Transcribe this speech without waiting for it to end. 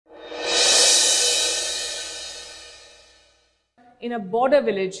in a border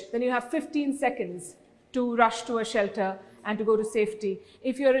village, then you have 15 seconds to rush to a shelter and to go to safety.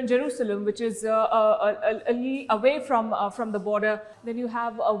 If you're in Jerusalem, which is a little away from the border, then you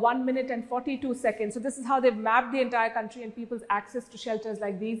have 1 minute and 42 seconds. So this is how they've mapped the entire country and people's access to shelters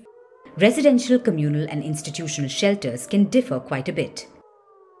like these. Residential, communal and institutional shelters can differ quite a bit.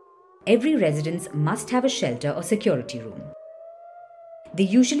 Every residence must have a shelter or security room. They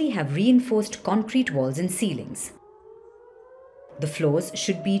usually have reinforced concrete walls and ceilings. The floors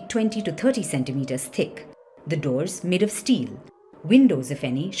should be 20 to 30 centimeters thick. The doors made of steel. Windows, if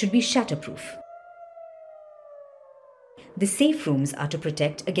any, should be shatterproof. The safe rooms are to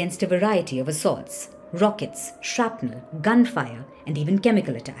protect against a variety of assaults, rockets, shrapnel, gunfire, and even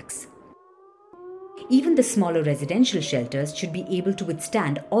chemical attacks. Even the smaller residential shelters should be able to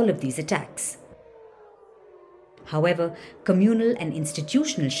withstand all of these attacks. However, communal and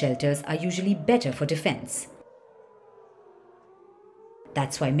institutional shelters are usually better for defense.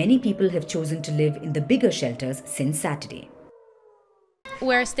 That's why many people have chosen to live in the bigger shelters since Saturday.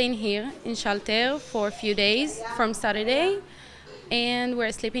 We're staying here in shelter for a few days from Saturday, and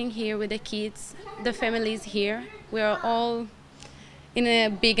we're sleeping here with the kids. The family is here. We're all in a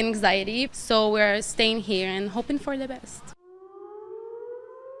big anxiety, so we're staying here and hoping for the best.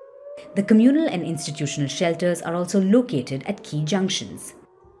 The communal and institutional shelters are also located at key junctions,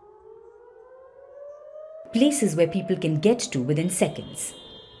 places where people can get to within seconds.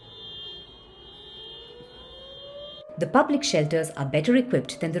 The public shelters are better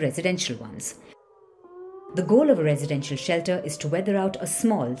equipped than the residential ones. The goal of a residential shelter is to weather out a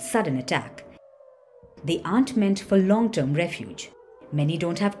small, sudden attack. They aren't meant for long-term refuge. Many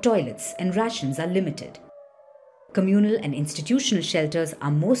don't have toilets and rations are limited. Communal and institutional shelters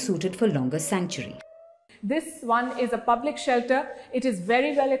are more suited for longer sanctuary. This one is a public shelter. It is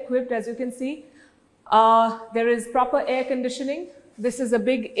very well equipped, as you can see. There is proper air conditioning. This is a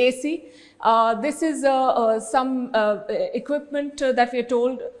big AC. This is some equipment that we are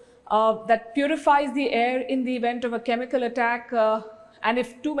told that purifies the air in the event of a chemical attack. And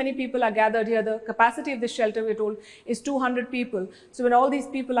if too many people are gathered here, the capacity of this shelter, we're told, is 200 people. So when all these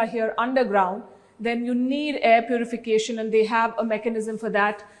people are here underground, then you need air purification, and they have a mechanism for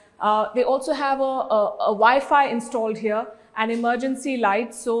that. They also have a Wi-Fi installed here, and emergency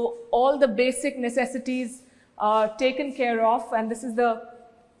lights, so all the basic necessities are taken care of. And this is the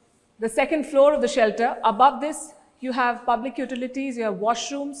second floor of the shelter. Above this, you have public utilities, you have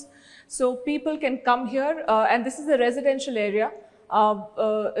washrooms, so people can come here, and this is a residential area.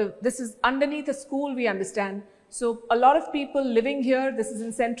 This is underneath a school, we understand. So a lot of people living here. This is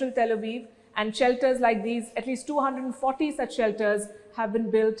in central Tel Aviv, and shelters like these, at least 240 such shelters have been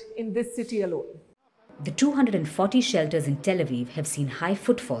built in this city alone. The 240 shelters in Tel Aviv have seen high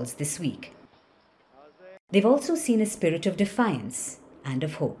footfalls this week. They've also seen a spirit of defiance and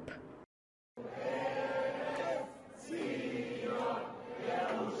of hope.